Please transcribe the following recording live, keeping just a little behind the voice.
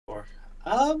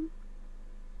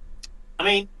I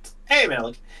mean, hey,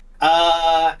 Malik.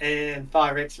 And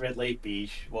Firex Red Lake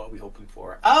Beach. What are we hoping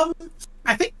for?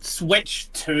 I think Switch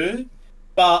 2,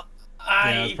 but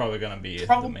yeah, it's probably gonna be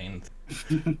the main.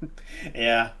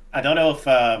 Yeah, I don't know if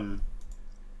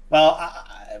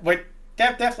we're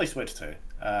definitely Switch 2.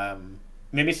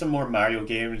 Maybe some more Mario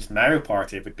games. Mario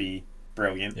Party would be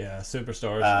brilliant. Yeah,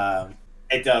 Superstars.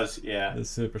 It does, yeah. The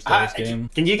Superstars game.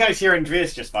 Can you guys hear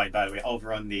Andreas just fine, by the way,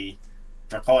 over on the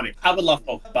Draconic? I would love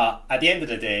both, but at the end of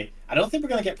the day, I don't think we're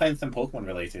going to get anything Pokemon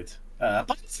related.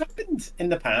 But it's happened in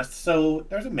the past, so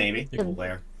there's a maybe.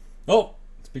 There. Oh,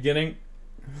 it's beginning.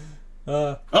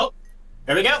 Oh,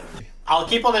 there we go. I'll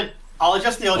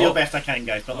adjust the audio best I can,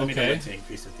 guys, but let me know when to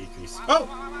increase or decrease.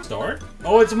 Oh! Start?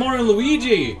 Oh, it's Mario and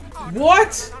Luigi!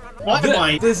 What? What am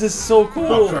I? This is so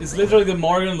cool! It's literally the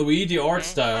Mario and Luigi art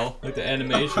style, like the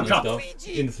animation and stuff,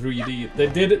 in 3D. They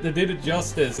did it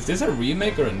justice. Is this a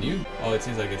remake or a new? Oh, it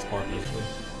seems like it's part of this.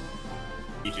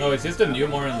 No, it's just a new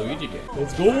Mario and Luigi game.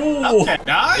 Let's go! Okay,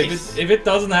 nice! If it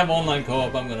doesn't have online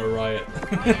co-op, I'm gonna riot.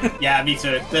 Yeah, me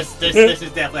too. This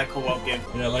is definitely a co-op game.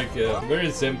 Yeah, like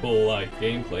very simple like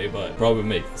gameplay, but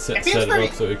probably set it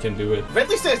up so you can do it.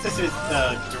 Ridley says this is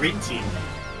the Dream Team,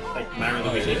 like Mario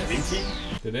and Luigi Dream Team.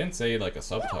 They didn't say like a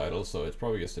subtitle, so it's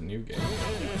probably just a new game.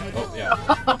 Oh yeah.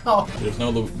 There's no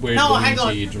weird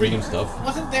Luigi Dream stuff.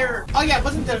 Wasn't there? Oh yeah,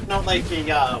 wasn't there not like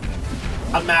a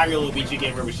Mario Luigi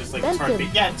game where it was just like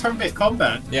turn-based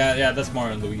combat? Yeah, that's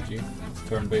Mario and Luigi. It's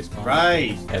turn-based combat.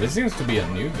 Right. Yeah, this seems to be a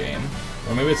new game,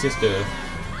 or maybe it's just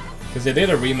because they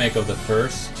did a remake of the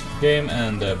first game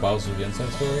and Bowser's Inside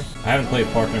Story. I haven't played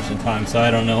Partners in Time, so I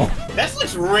don't know. This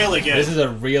looks really good. This is a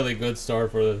really good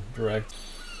start for the Direct.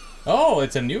 Oh,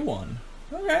 it's a new one.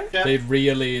 Okay. Yeah. They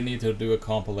really need to do a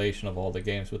compilation of all the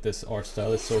games with this art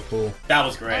style. It's so cool. That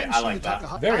was great. I like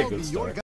that. Very good start.